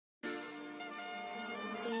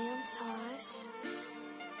Damn, Tosh.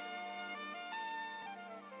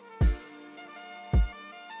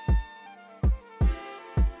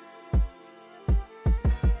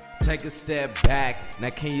 Take a step back, now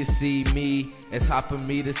can you see me? It's hard for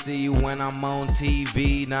me to see you when I'm on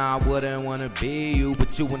TV. Nah, I wouldn't wanna be you,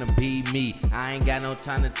 but you wanna be me. I ain't got no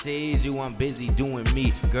time to tease you, I'm busy doing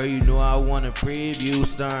me. Girl, you know I wanna preview,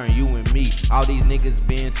 starring you and me. All these niggas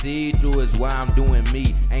being see-through is why I'm doing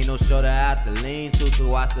me. Ain't no shoulder out to lean to,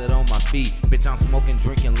 so I sit on my feet. Bitch, I'm smoking,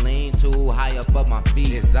 drinking, lean too high up my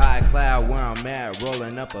feet. It's iCloud where I'm at,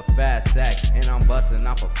 rolling up a fast sack. And I'm busting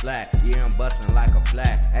off a flat, yeah, I'm busting like a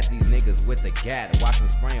flat. At these niggas with the gat, watch me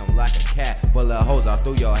spray them like a cat. Bullet holes all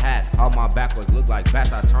through your hat, all my backwards look like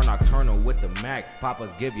bats. I turn nocturnal with the Mac.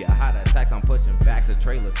 Papas give you heart attacks, I'm pushing backs a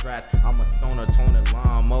trailer trash. I'm a stoner, toner,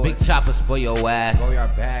 lawnmower. Big choppers for your ass, go your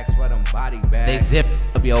bags for them body bags. They zip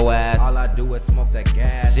up your ass, all I do is smoke that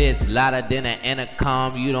gas. Shit's louder than an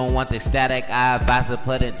intercom, you don't want the static. I advise to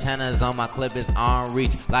put antennas on my clip, it's on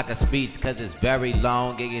reach like a speech, cause it's very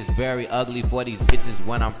long. It gets very ugly for these bitches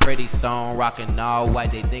when I'm pretty stone. Rockin' all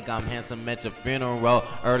white, they think I'm handsome at your funeral.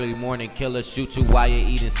 Early morning killer shoot you while you're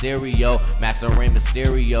eating cereal. Max or Ray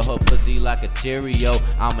Mysterio, her pussy like a Cheerio.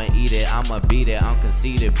 I'ma eat it, I'ma beat it, I'm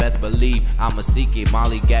conceited, best believe I'ma seek it.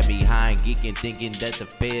 Molly got me high and geeking, thinking that the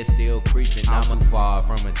fed's still creeping. I'm too far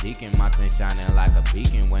from a deacon, my tin shining like a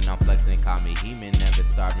beacon. When I'm flexing, call me He-Man. Never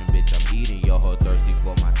starving, bitch, I'm eating. Your hoe thirsty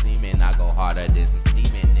for my semen, I go harder than some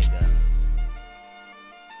semen.